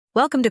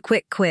Welcome to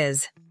Quick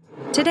Quiz.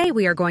 Today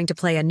we are going to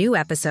play a new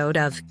episode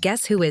of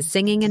Guess Who Is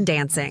Singing and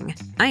Dancing.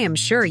 I am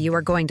sure you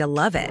are going to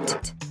love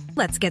it.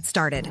 Let's get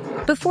started.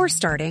 Before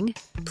starting,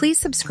 please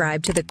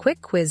subscribe to the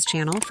Quick Quiz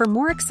channel for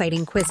more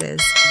exciting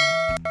quizzes.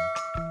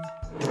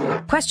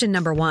 Question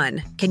number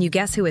 1. Can you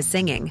guess who is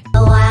singing?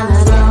 Oh, I'm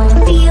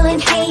alone, feeling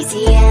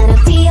hazy and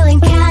I'm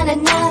feeling kinda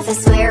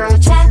nervous. We're all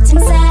trapped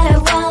inside a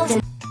world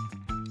and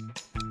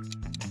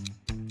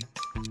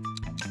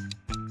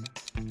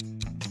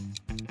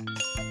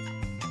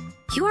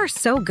You are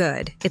so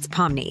good. It's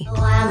Pomni. oh,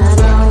 I'm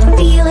alone,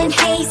 feeling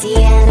hazy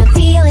and I'm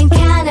feeling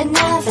kinda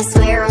nervous.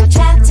 We're all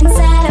trapped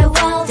inside a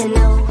world and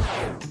no.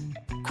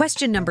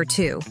 Question number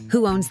 2.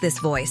 Who owns this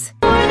voice?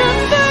 For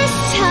the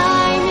first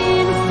time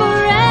in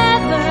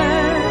forever,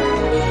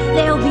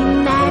 there'll be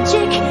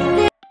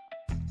magic.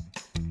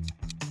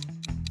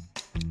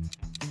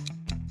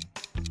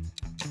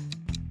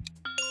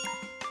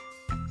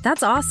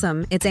 That's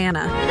awesome. It's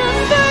Anna. For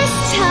the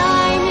first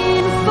time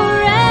in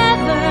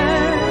forever,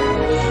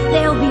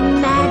 there'll be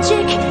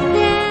magic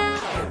there.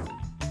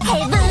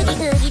 Hey, boogie,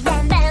 boogie,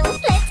 bang, bang,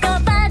 let's go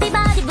body,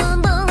 body,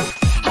 boom, boom.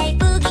 Hey,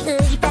 boogie,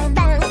 boogie, bang,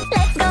 bang,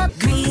 let's go.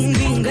 Green,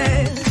 green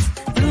girls,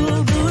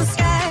 blue, blue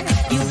sky.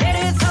 You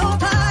better throw a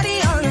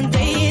party on the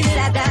day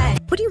that I die.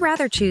 Would you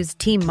rather choose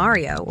Team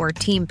Mario or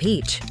Team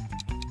Peach?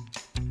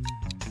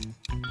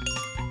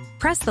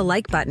 Press the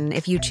like button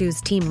if you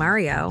choose Team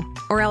Mario,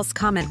 or else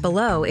comment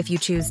below if you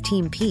choose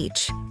Team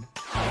Peach.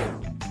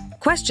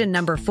 Question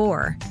number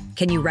 4.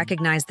 Can you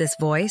recognize this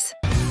voice?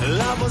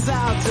 Love was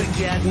out to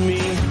get me.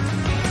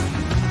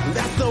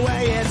 That's the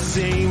way it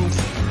seemed.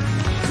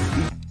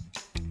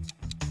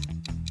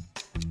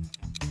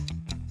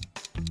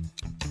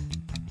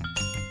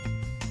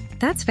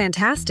 That's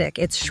fantastic.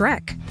 It's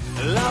Shrek.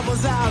 Love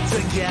was out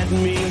to get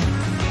me.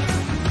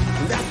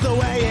 That's the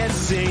way it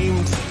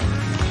seemed.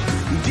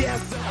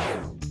 Yes.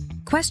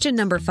 Question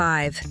number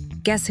 5.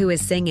 Guess who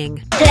is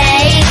singing?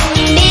 Play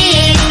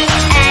me,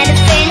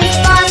 anything's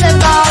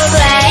possible.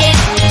 Play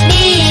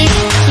me,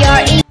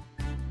 you're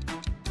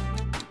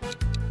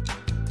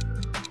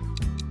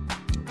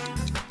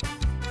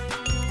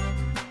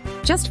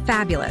Just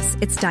fabulous.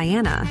 It's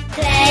Diana.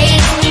 Play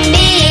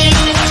me,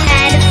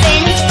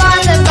 anything's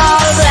possible.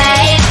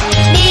 Play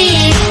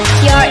me,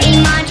 you're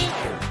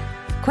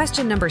imagination.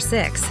 Question number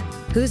 6.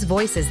 Whose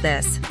voice is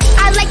this?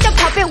 I like the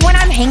puppet when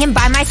I'm hanging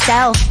by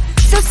myself.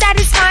 So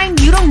satisfying,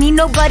 you don't need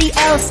nobody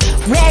else.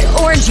 Red,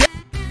 orange, yellow.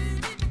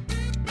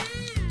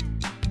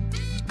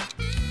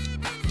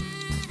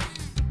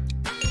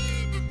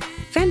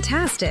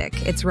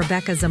 Fantastic. It's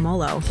Rebecca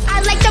Zamolo.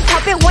 I like the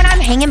puppet when I'm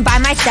hanging by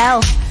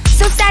myself.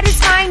 So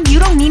satisfying, you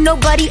don't need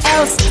nobody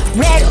else.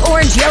 Red,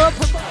 orange, yellow,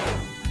 purple.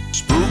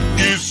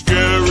 Spooky,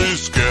 scary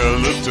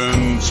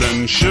skeletons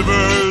and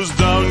shivers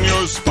down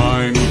your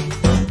spine.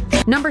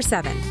 Number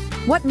 7.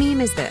 What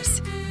meme is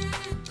this?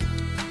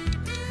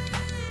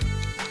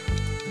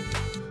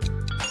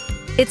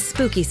 It's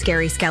Spooky,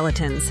 Scary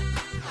Skeletons.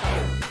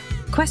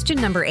 Question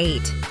number 8.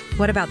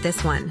 What about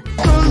this one?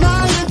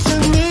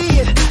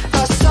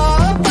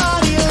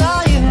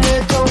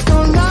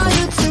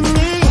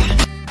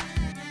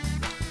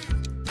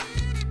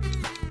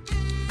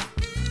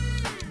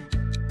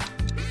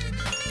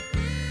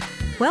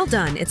 Well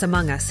done, it's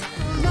Among Us.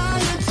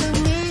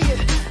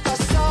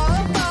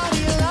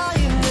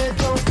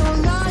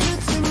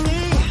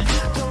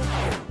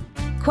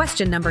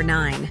 Question number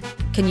 9.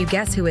 Can you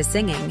guess who is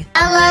singing?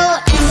 Hello,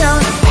 angel.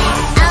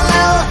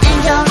 Hello,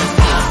 angel.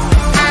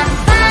 I'm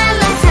fine,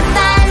 let's have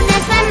fun,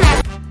 that's my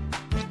mess.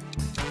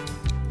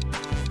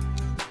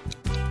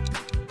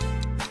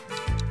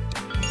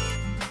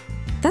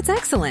 That's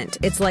excellent.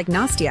 It's like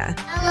Nastya.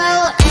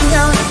 Hello,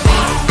 angel.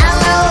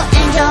 Hello,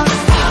 angel.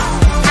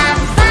 I'm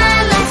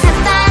fine, let's have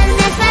fun,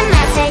 that's my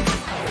message.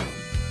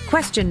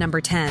 Question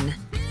number 10.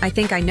 I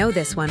think I know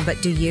this one,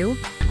 but do you?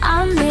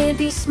 I may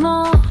be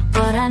small,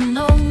 but I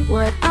know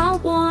what I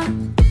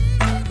want.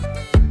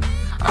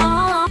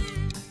 Oh.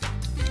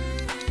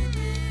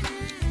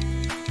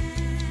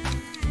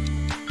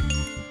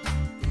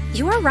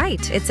 You are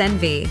right. It's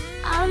Envy.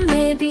 I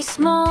may be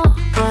small,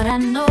 but I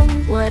know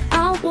what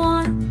I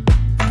want.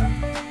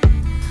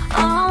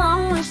 All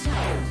I wish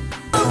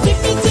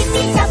Chipi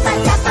Chipi Chapa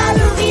Chapa,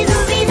 Ruby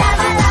Ruby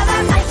Lava Lava,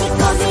 Mikey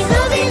call me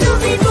Ruby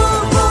Ruby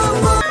Boom Boom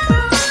Boom.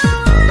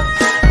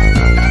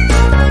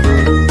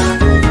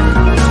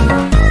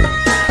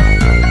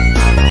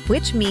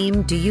 Which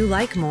meme do you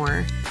like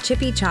more,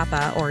 Chipi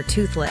Chapa or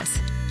Toothless?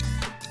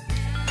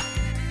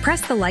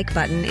 Press the like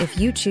button if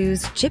you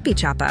choose Chipi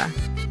Chapa,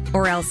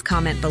 or else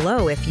comment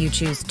below if you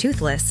choose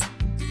Toothless.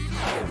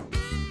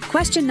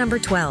 Question number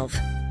 12.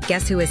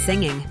 Guess who is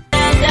singing?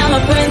 I'm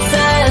a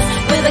princess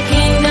with a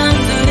kingdom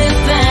to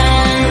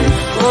defend.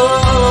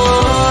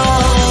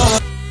 Oh.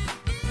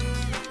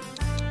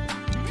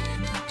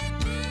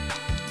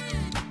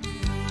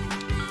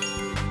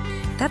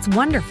 That's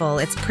wonderful.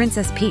 It's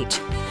Princess Peach.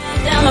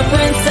 I'm a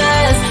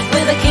princess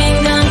with a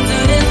kingdom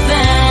to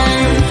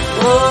defend.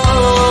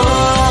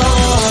 Oh.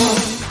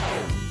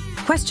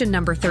 Question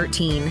number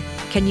 13.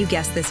 Can you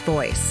guess this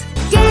voice?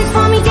 Dance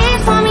for me, dance.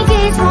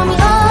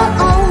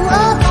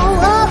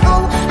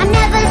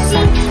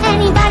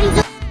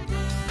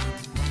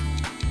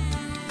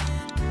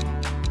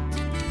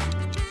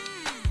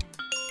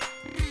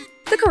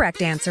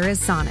 correct answer is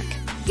Sonic.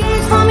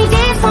 Dance for me,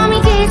 dance for me,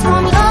 dance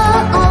for me.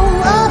 Oh,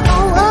 oh, oh,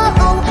 oh, oh,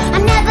 oh.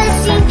 I've never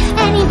seen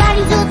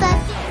anybody do that.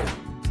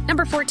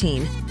 Number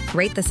 14.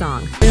 Rate the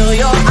song. Feel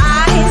your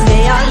eyes,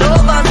 they all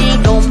over me.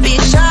 Don't be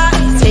shy,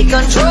 take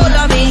control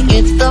of me.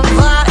 It's the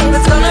vibe,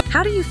 it's gonna.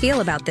 How do you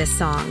feel about this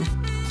song?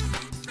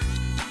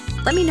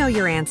 Let me know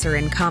your answer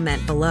and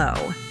comment below.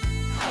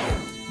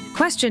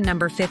 Question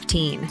number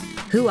 15.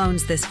 Who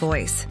owns this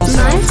voice?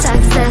 My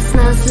success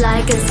smells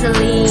like a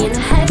Celine.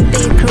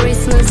 Happy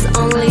Christmas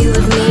only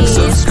with me.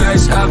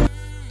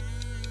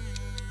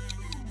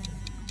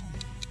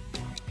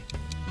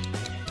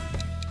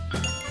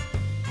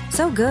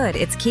 So good,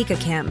 it's Kika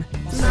Kim.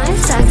 My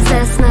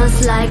success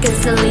smells like a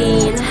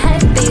Celine.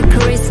 Happy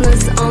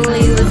Christmas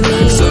only with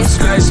me.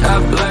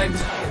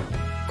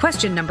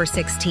 Question number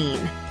 16.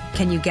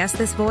 Can you guess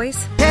this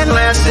voice? Can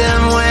last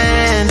and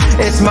win.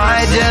 It's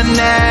my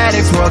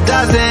genetics. World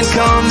doesn't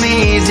come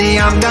easy.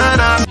 I'm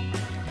gonna.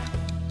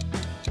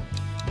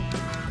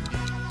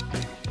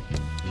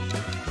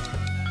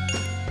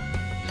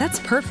 That's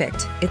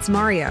perfect. It's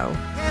Mario.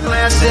 Can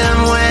last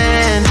and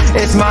win.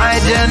 It's my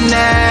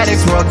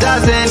genetics. World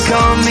doesn't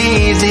come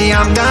easy.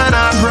 I'm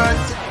gonna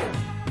protect.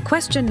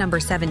 Question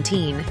number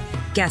 17.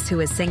 Guess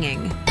who is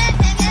singing?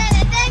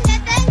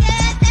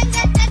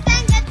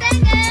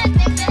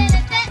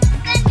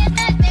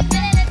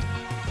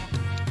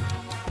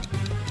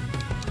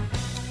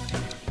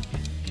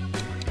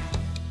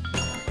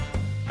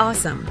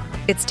 Awesome.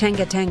 It's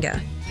Tenge Tenge.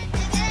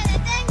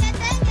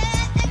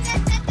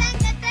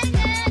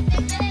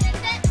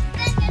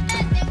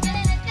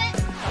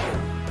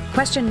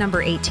 Question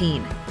number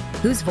 18.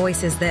 Whose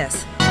voice is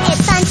this?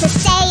 It's fun to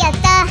stay at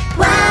the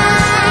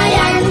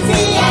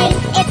YMCA.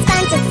 It's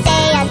fun to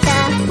stay at the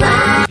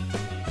Y.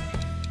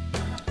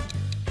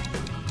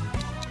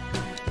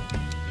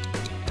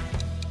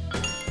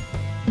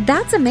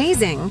 That's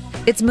amazing.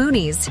 It's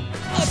Moonies.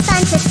 It's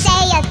fun to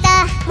stay at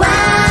the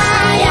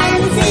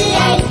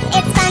YMCA.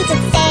 It's fun to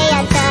stay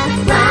at the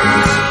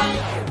Y.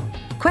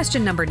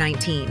 Question number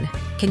 19.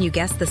 Can you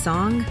guess the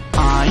song?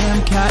 I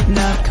am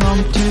Catnap,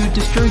 come to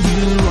destroy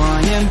you.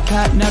 I am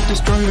Catnap,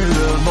 destroyer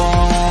of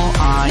all.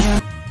 I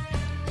am.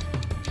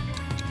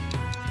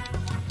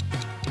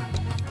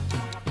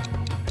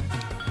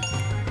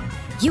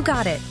 You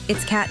got it.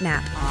 It's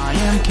Catnap. I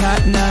am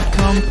Catnap,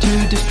 come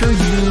to destroy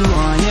you.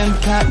 I am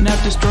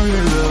Catnap,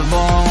 destroyer of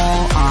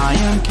all. I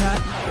am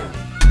Catnap.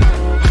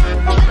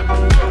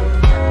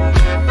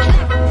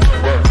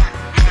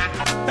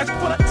 That's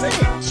what I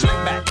said. Slick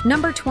back.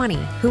 Number 20.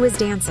 Who is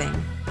dancing?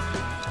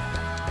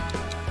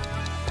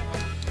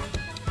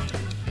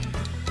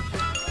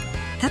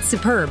 That's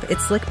superb.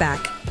 It's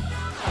Slickback.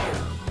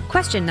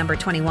 Question number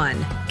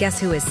 21. Guess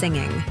who is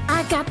singing?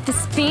 I got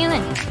this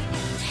feeling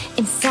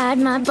inside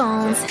my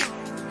bones.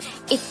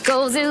 It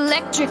goes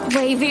electric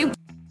wavy.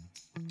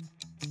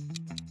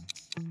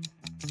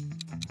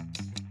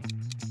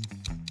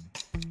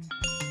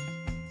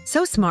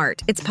 So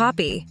smart. It's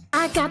Poppy.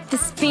 I got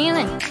this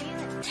feeling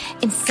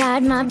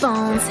inside my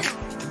bones.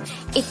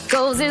 It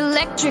goes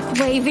electric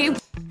wavy.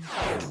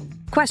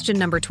 Question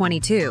number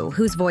 22.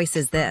 Whose voice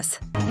is this?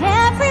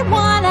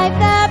 Everyone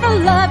I've ever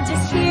loved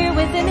is here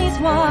within these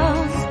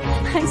walls.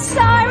 I'm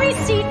sorry,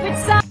 secret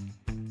side.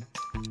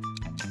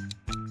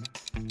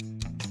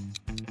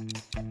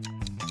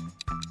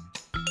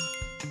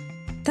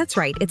 That's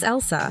right. It's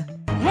Elsa.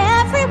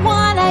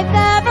 Everyone I've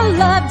ever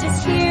loved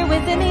is here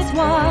within these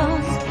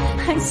walls.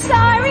 I'm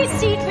sorry,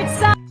 secret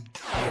side.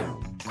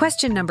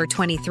 Question number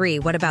 23.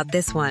 What about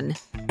this one?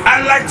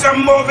 I like to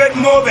move it,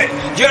 move it.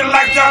 You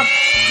like to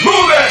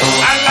move it.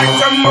 I like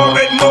to move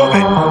it, move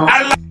it.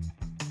 I like.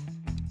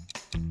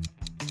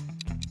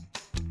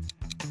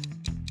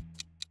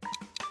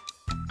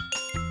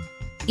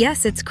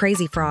 Yes, it's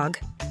Crazy Frog.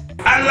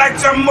 I like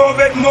to move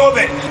it, move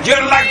it. You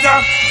like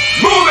to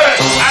move it.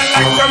 I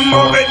like to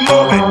move it,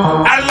 move it.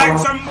 I like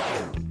to.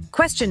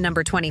 Question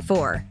number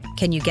 24.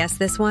 Can you guess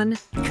this one?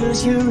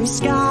 Cause you're a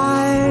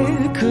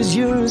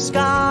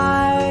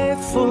sky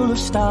full of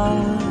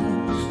stars.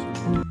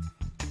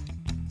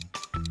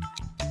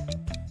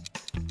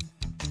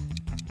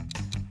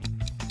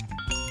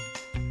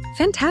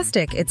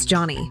 Fantastic. It's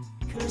Johnny.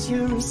 Cause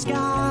you're a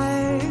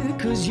sky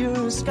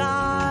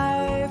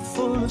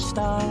full of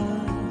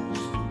stars.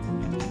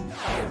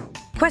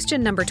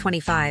 Question number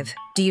 25.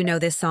 Do you know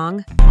this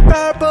song?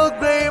 Purple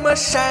gleam a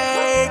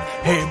shake.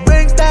 He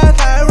brings that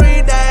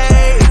every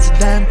day. It's a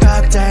damn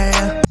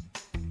cocktail.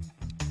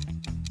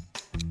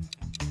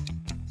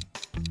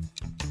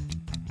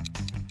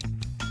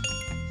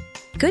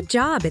 Good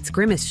job. It's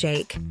Grimace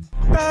Shake.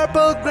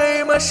 Purple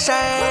gleam a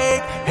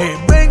shake.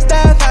 He brings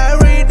that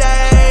every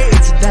day.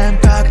 It's a damn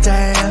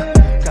cocktail.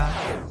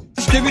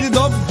 Skibidi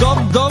dop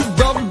dop dop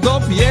dop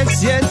dop.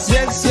 Yes yes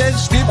yes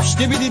yes.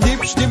 Skibidi dip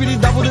skibidi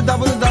double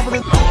double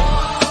double.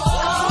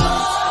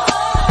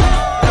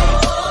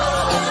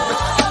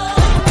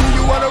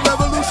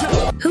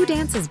 Who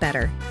dances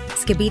better?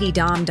 Skibidi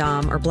Dom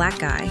Dom or Black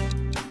Guy?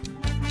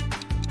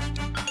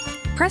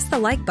 Press the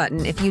like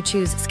button if you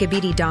choose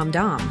Skibidi Dom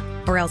Dom.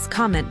 or else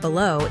comment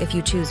below if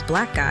you choose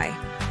black guy.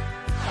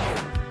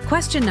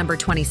 Question number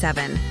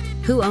 27.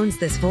 Who owns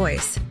this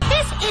voice?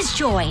 This is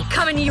Joy,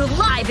 coming to you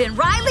live in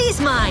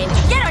Riley's mind.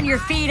 Get on your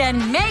feet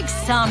and make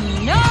some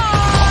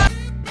noise!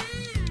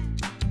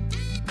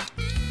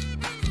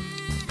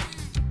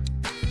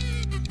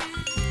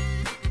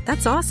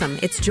 That's awesome,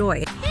 it's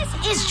Joy. This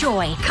is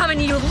Joy, coming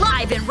to you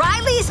live in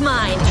Riley's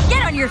mind.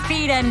 Get on your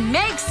feet and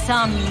make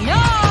some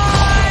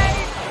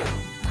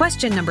noise!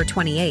 Question number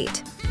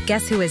 28.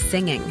 Guess who is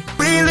singing?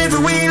 We live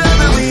and we love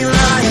and we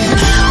lie.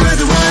 We're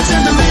the ones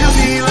in the middle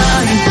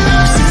feline.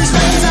 See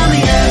space on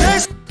the other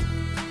side.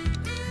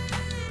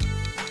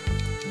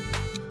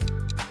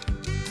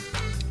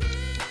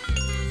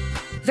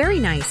 Very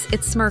nice,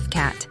 it's Smurf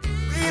Cat.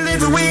 We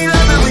live and we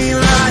love and we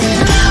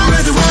lie.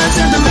 We're the ones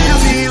in the middle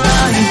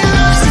feline.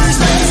 See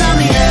space on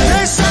the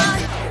other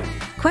side.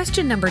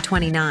 Question number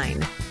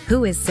 29.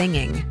 Who is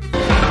singing?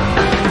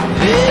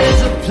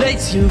 There's a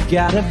place you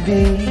gotta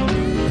be,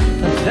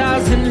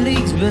 1,000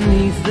 leagues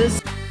beneath the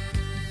sea.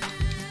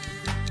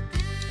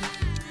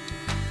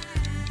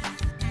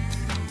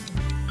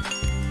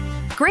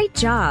 Great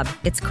job,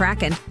 it's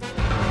Kraken.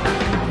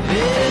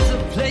 There's a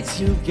place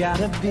you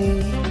gotta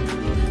be,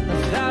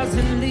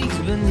 1,000 leagues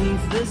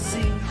beneath the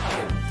sea.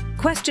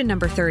 Question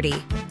number 30.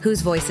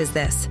 Whose voice is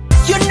this?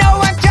 You know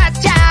I'm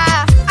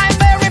cha-cha. I'm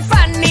very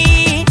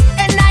funny.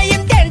 And I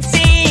am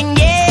dancing,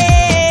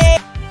 yeah.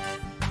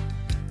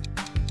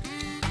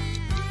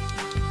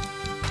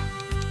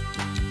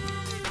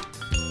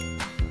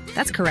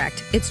 That's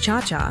correct, it's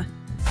Cha-Cha.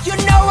 You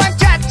know I'm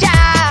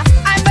cha-cha.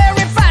 I'm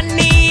very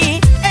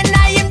funny. And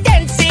I am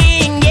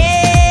dancing,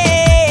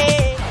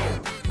 yeah.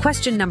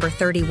 Question number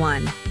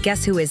 31.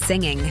 Guess who is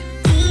singing?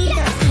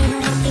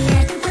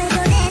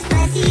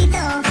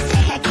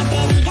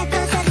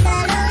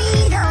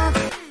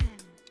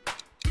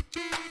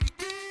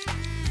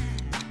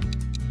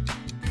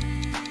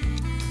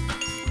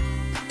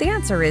 The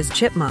answer is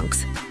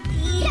Chipmunks.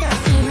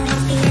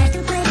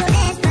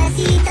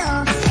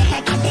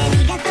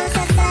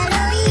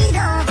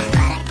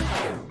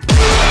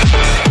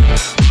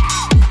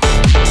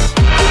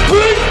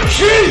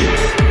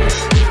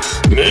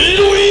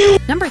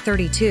 Number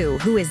 32.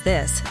 Who is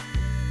this?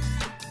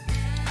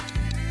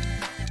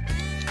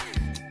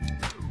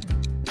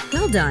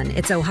 Well done,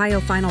 it's Ohio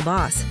Final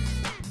Boss.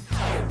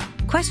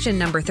 Question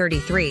number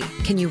 33.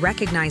 Can you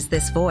recognize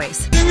this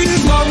voice?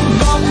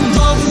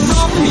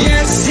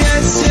 Yes,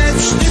 yes,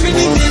 yes.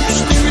 Stimmity dip,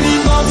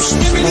 stimmity bop,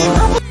 stimmity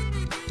bop.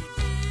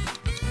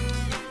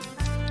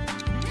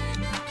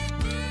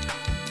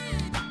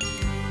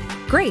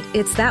 Great,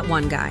 it's that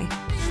one guy.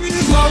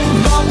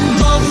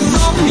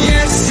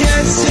 Yes,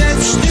 yes,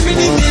 yes.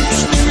 Stimmity dip,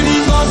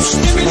 stimmity bop,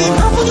 stimmity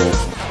bop.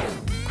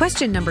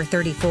 Question number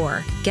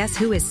 34. Guess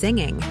who is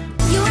singing?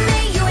 You and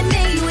me, you and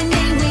me, you and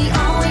me, we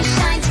always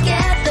shine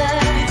together.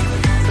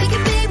 We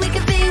could be, we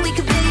could be, we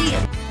could be.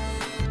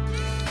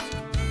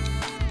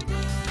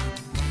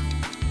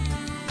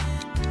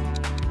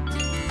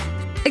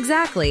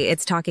 Exactly,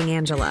 it's Talking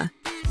Angela.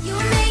 You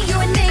and me, you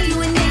and me,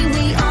 you and me,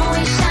 we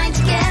always shine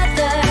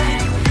together.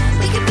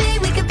 We could be,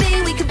 we could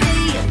be, we could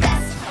be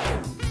best.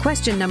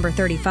 Question number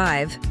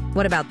 35.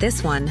 What about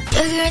this one?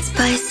 Sugar and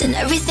spice and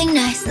everything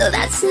nice. No,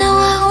 that's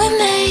not what we're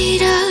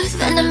made of.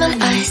 Venom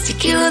and ice to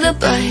kill the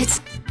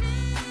bites.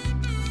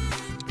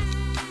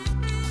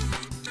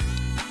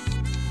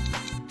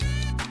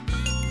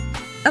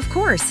 Of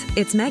course,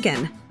 it's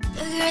Megan.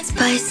 Sugar and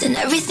spice and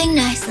everything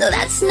nice. No,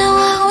 that's not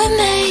what we're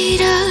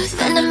made of.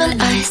 Venom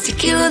and ice to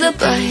kill the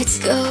bites.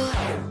 Go.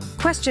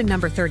 Question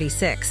number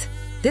 36.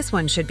 This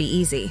one should be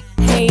easy.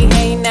 Hey,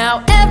 hey,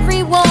 now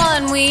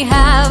everyone, we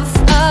have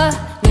a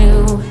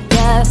new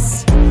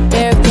guest.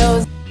 There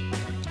goes.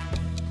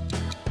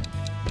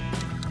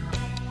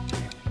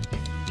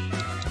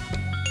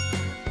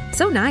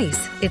 So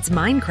nice, it's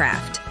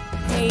Minecraft.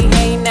 Hey,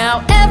 hey,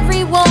 now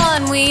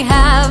everyone, we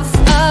have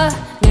a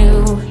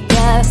new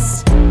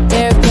guest.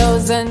 There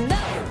goes another.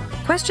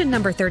 Question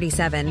number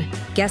 37.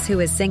 Guess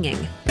who is singing?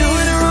 Doing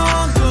it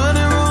wrong, doing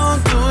it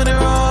wrong, doing it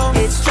wrong.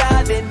 It's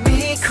driving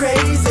me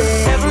crazy.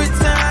 Every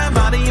time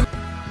out of your...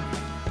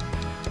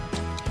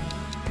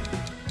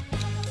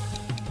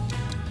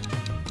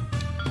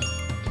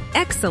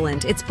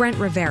 Excellent, it's Brent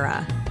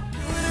Rivera.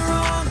 Doing it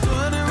wrong,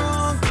 doing it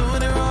wrong,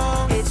 doing it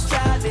wrong. It's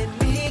driving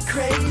me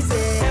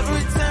crazy.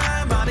 Every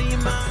time out of your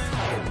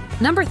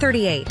mind. Number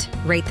 38.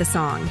 Rate the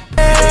song.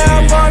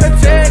 I'm gonna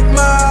take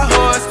my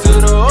horse to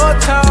the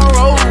old town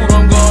road.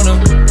 I'm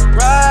gonna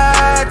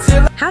ride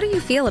till How do you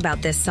feel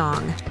about this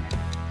song?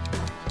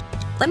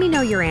 Let me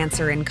know your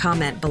answer and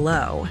comment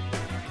below.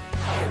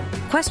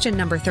 Question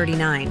number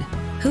 39.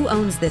 Who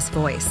owns this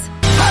voice?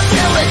 I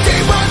feel it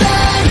deeper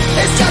than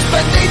it's just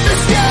beneath the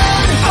skin. I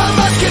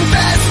must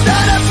confess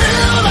that I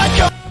feel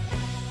like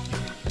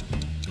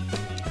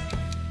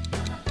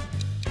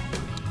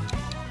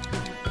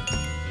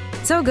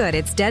So good,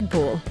 it's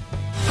Deadpool. I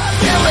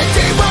feel it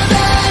deeper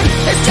than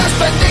it's just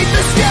beneath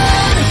the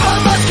skin. I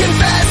must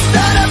confess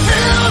that I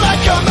feel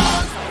like a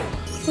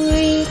monster.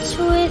 Reach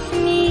with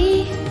me,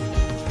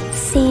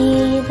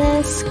 see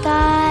the sky.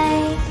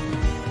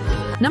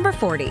 Number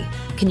 40.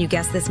 Can you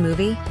guess this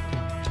movie?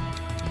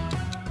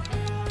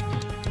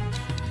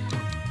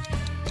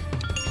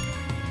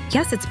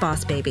 Yes, it's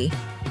Boss Baby.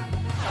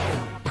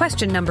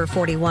 Question number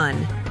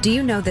 41. Do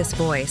you know this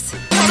voice?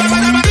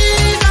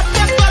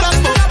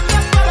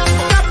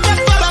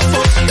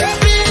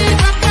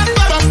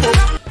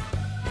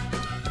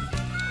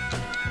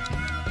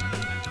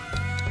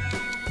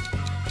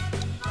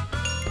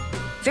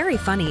 Very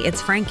funny,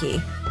 it's Frankie.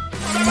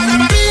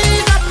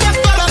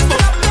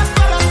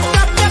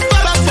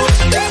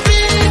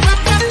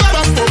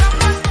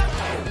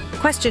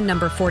 Question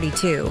number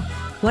 42.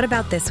 What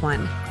about this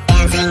one?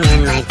 Dancing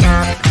in my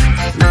cup,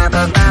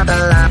 bubble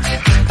bubble up.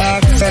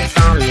 It's a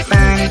fun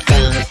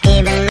thing,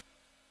 even.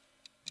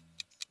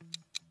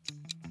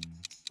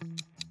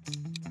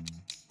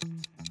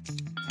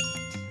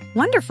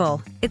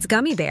 Wonderful, it's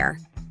Gummy Bear.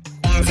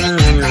 Dancing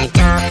in my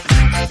cup,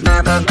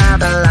 bubble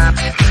bubble up.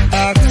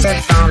 It's a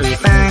fun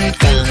thing,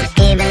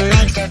 even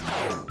makes it.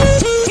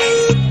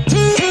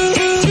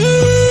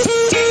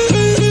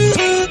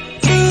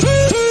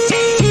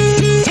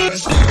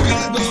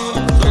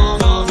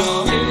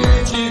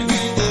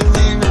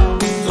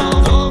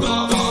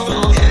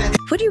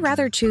 Would you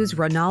rather choose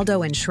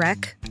Ronaldo and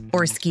Shrek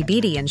or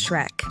Skibidi and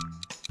Shrek?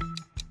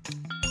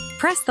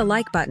 Press the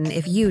like button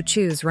if you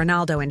choose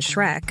Ronaldo and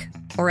Shrek,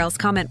 or else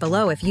comment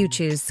below if you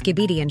choose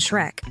Skibidi and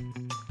Shrek.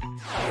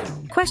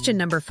 Question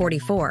number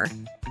 44.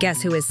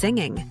 Guess who is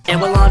singing? And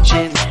we're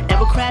launching, and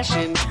we're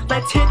crashing.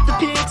 Let's hit the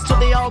pigs till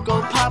they all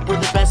go pop. We're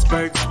the best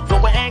birds,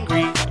 but we're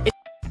angry.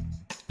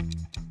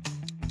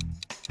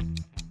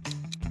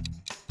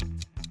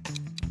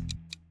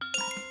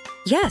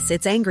 Yes,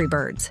 it's Angry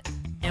Birds.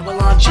 And we're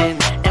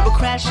launching, and we're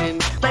crashing.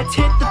 Let's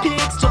hit the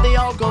pigs till they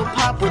all go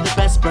pop. We're the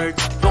best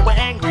birds, but we're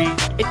angry.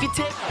 If you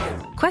take...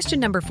 Question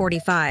number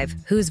 45.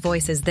 Whose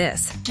voice is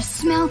this? Just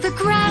smell the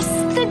grass,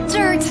 the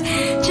dirt,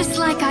 just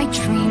like I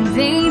dreamed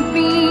they'd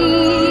be.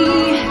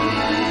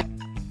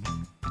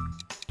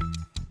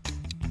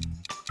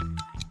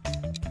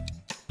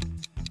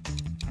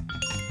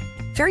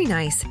 Very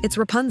nice, it's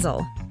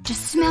Rapunzel.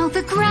 Just smell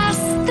the grass,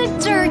 the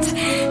dirt,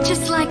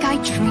 just like I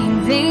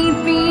dreamed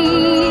they'd be.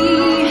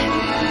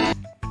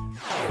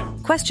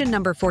 Question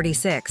number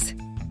 46.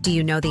 Do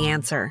you know the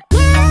answer?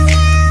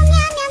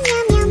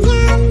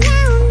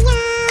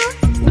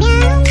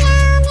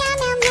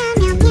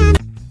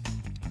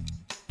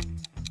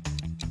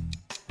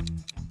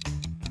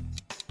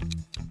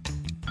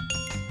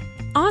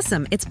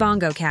 Awesome, it's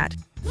Bongo Cat.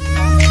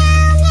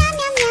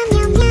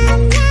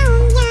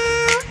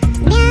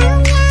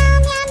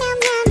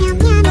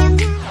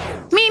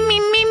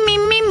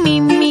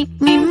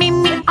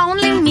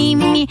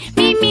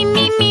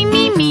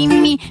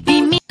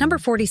 Number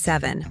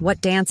 47.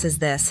 What dance is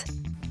this?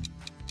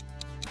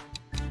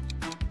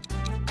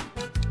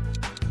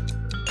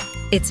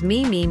 It's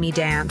Me, Me, Me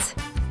Dance.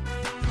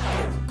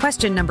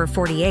 Question number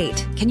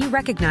 48. Can you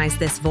recognize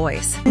this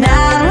voice? Now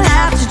I don't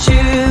have to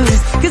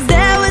choose, 'cause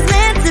there was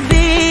meant to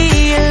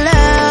be.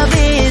 Love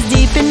is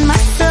deep in my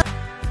soul.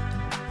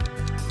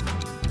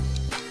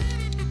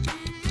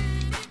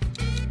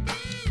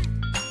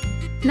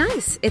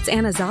 Nice, it's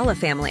Anazala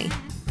Family.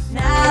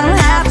 Now I don't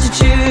have to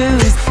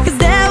choose, 'cause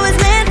there was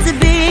meant to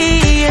be.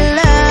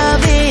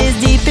 Love is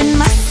deep in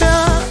my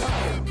soul.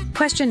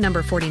 Question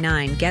number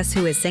 49. Guess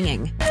who is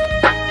singing?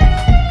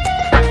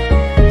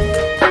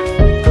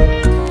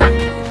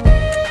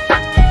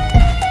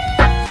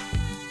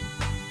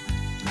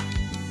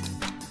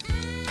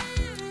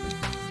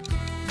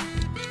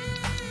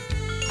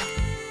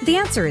 The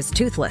answer is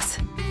Toothless.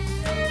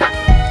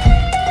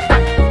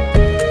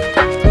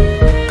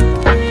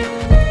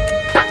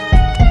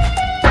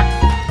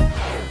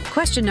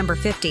 Question number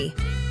 50.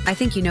 I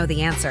think you know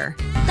the answer.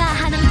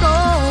 Tahanan ko,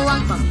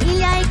 ang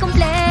pamilya'y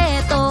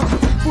kompleto.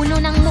 Puno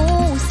ng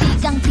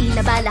musikang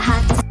tila ba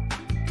lahat.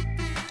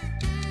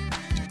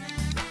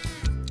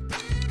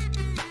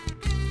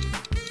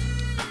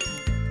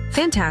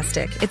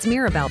 Fantastic, it's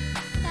Mirabelle.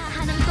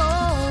 Tahanan ko,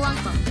 ang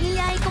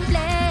pamilya'y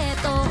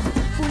kompleto.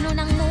 Puno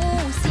ng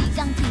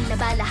musikang tila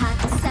ba lahat.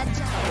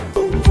 Sadya.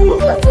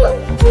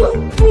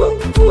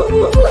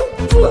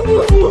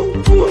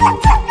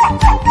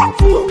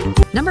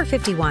 Number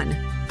 51.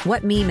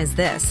 What meme is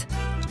this?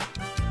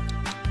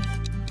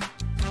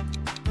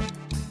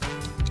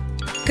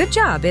 Good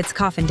job, it's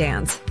Coffin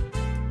Dance.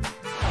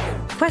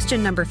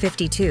 Question number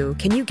 52.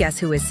 Can you guess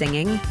who is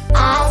singing?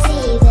 I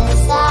see the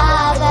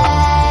stars.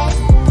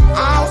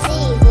 I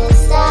see the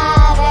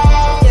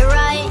stars. You're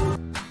right.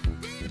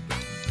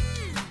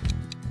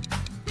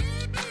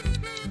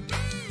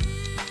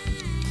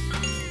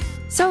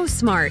 So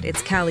smart,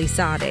 it's Kali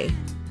Sade.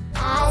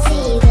 I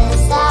see the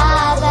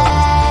stars.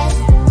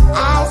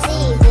 I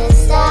see the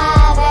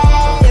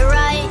stars. You're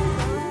right.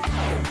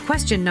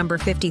 Question number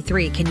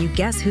 53. Can you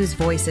guess whose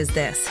voice is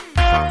this?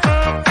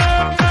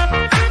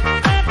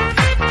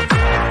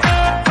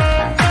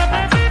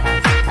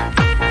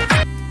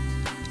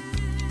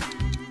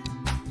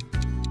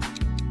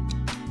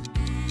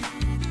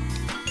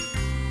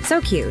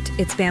 So cute,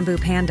 it's Bamboo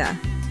Panda.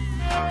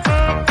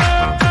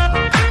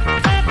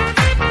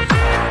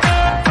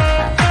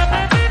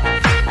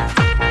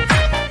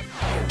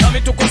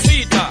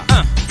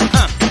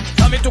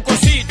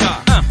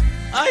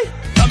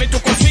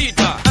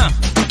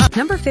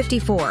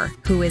 54.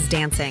 Who is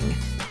dancing?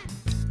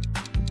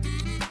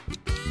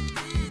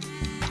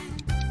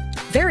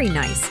 Very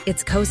nice.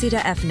 It's Cozy to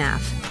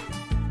FNAF.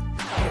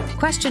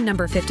 Question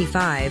number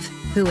 55.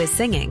 Who is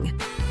singing?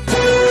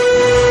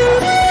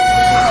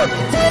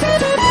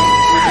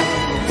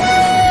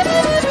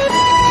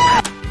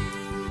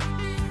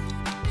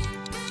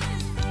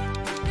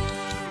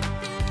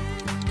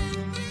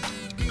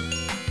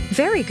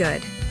 Very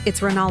good. It's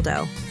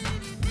Ronaldo.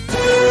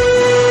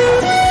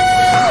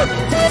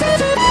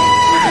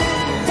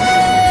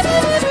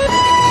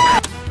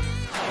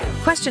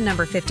 Question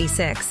number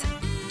 56.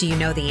 Do you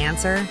know the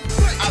answer?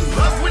 I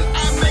love when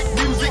I make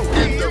music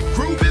and the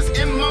groove is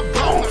in my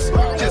bones.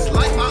 Just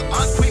like my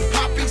aunt Queen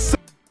Poppy.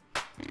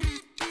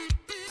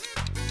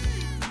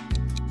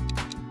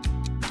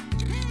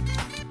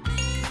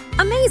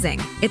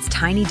 Amazing! It's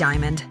Tiny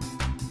Diamond.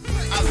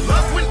 I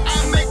love when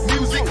I make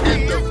music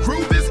and the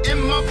groove is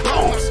in my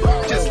bones.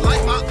 Just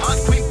like my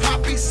aunt Queen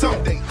Poppy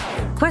someday.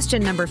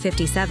 Question number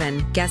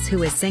 57. Guess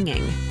who is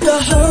singing? The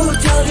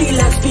hotel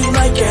relax be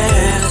my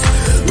guest.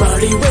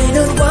 머리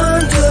위는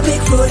one too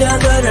big for the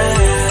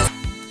rest.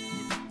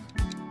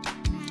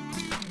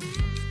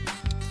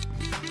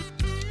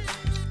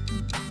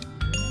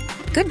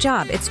 Good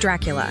job, it's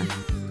Dracula.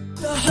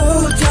 The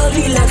hotel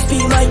relax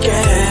be my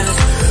guest.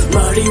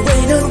 머리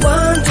위는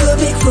one too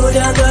big for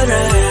the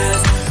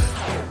rest.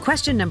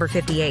 Question number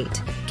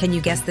 58. Can you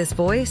guess this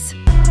voice?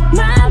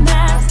 My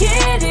mask,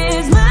 it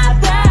is my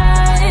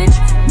badge.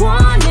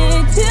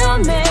 Wanted to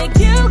make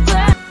you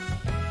glad.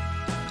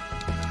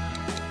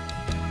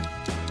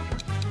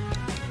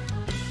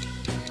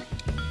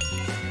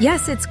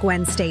 Yes, it's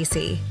Gwen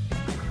Stacy.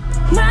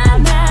 My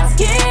mask,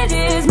 it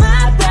is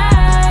my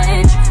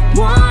badge.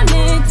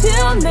 Wanted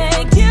to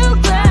make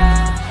you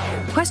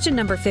glad. Question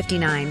number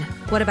 59.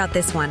 What about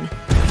this one?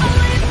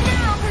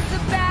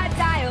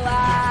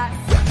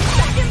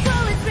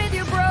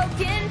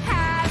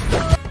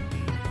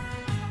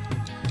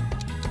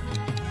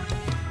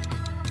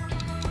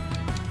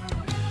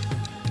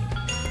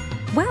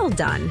 Well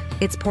done.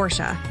 It's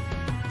Portia.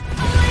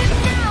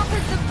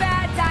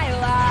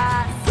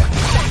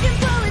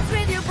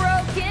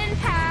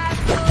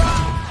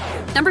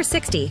 Number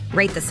 60.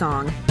 Rate the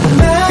song.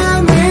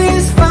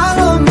 Memories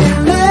follow me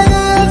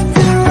left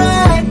and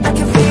right. I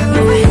can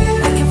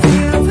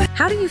feel.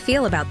 How do you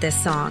feel about this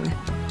song?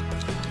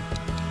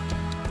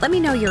 Let me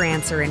know your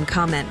answer and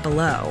comment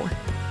below.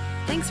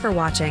 Thanks for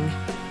watching.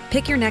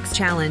 Pick your next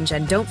challenge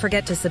and don't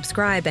forget to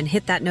subscribe and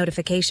hit that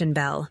notification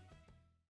bell.